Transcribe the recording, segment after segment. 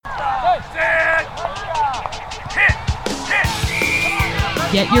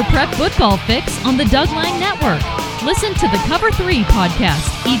Get your prep football fix on the Doug Lang Network. Listen to the Cover 3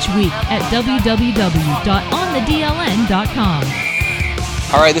 podcast each week at www.onthedln.com.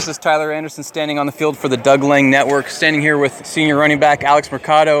 All right, this is Tyler Anderson standing on the field for the Doug Lang Network, standing here with senior running back Alex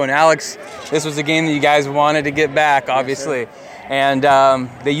Mercado. And Alex, this was a game that you guys wanted to get back, obviously. And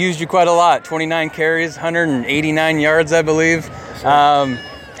they used you quite a lot, 29 carries, 189 yards, I believe.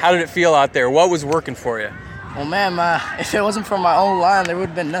 How did it feel out there? What was working for you? Well, man, if it wasn't for my own line, there would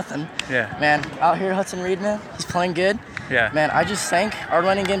have been nothing. Yeah. Man, out here, Hudson Reed, man, he's playing good. Yeah. Man, I just think our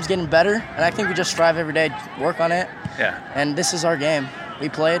running game's getting better, and I think we just strive every day to work on it. Yeah. And this is our game. We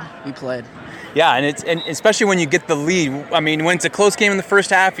played. Yeah, and especially when you get the lead. I mean, when it's a close game in the first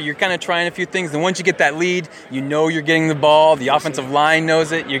half, you're kind of trying a few things. And once you get that lead, you know you're getting the ball. The offensive line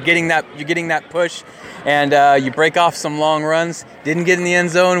knows it. You're getting that push, and you break off some long runs. Didn't get in the end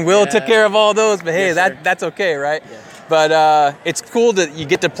zone. Will took care of all those, but hey, that's okay, right? Yeah. But it's cool that you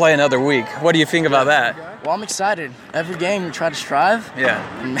get to play another week. What do you think about that? Well, I'm excited. Every game we try to strive.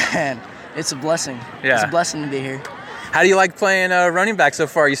 Yeah. And man, it's a blessing. Yeah. It's a blessing to be here. How do you like playing running back so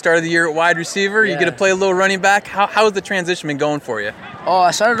far? You started the year at wide receiver. You get to play a little running back. How has the transition been going for you? Oh,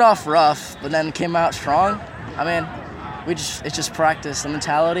 I started off rough, but then came out strong. I mean, it's just practice. The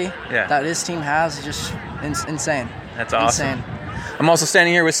mentality that this team has is just insane. That's awesome. Insane. I'm also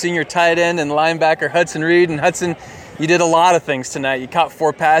standing here with senior tight end and linebacker Hudson Reed. And Hudson, you did a lot of things tonight. You caught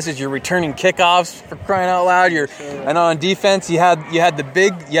 4 passes. You're returning kickoffs, for crying out loud. And on defense, you had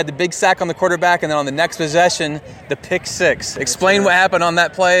the big sack on the quarterback, and then on the next possession, the pick 6. Explain what happened on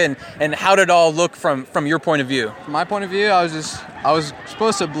that play and how did it all look from your point of view. From my point of view, I was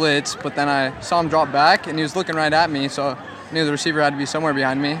supposed to blitz, but then I saw him drop back, and he was looking right at me, so I knew the receiver had to be somewhere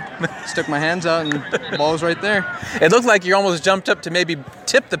behind me. Stuck my hands out, and the ball was right there. It looked like you almost jumped up to maybe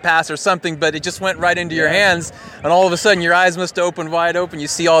tip the pass or something, but it just went right into your hands, and all of a sudden your eyes must have opened wide open. You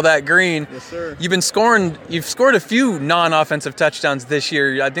see all that green. Yes, sir. You've scored a few non-offensive touchdowns this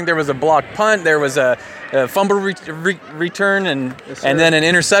year. I think there was a blocked punt, there was a fumble return, and then an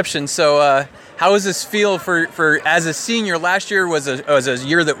interception. So how does this feel for as a senior? Last year was a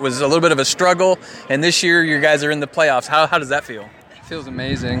year that was a little bit of a struggle, and this year you guys are in the playoffs. How does that feel? It feels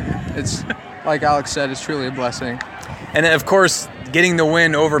amazing. It's like Alex said, it's truly a blessing. And then, of course, getting the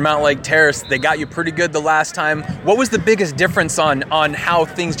win over Mount Lake Terrace, they got you pretty good the last time. What was the biggest difference on how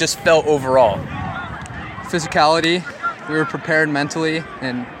things just felt overall? Physicality. We were prepared mentally,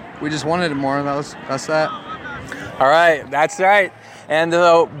 and we just wanted it more. That's that. All right, that's right. And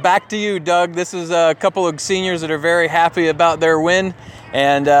back to you, Doug. This is a couple of seniors that are very happy about their win,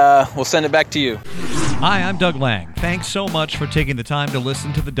 and we'll send it back to you. Hi, I'm Doug Lang. Thanks so much for taking the time to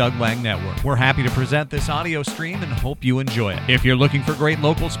listen to the Doug Lang Network. We're happy to present this audio stream and hope you enjoy it. If you're looking for great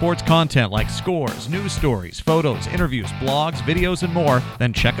local sports content like scores, news stories, photos, interviews, blogs, videos, and more,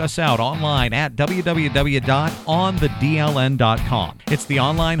 then check us out online at www.onthedln.com. It's the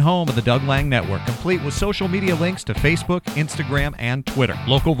online home of the Doug Lang Network, complete with social media links to Facebook, Instagram, and Twitter.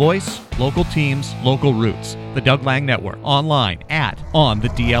 Local voice, local teams, local roots. The Doug Lang Network, online at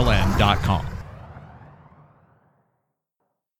onthedln.com.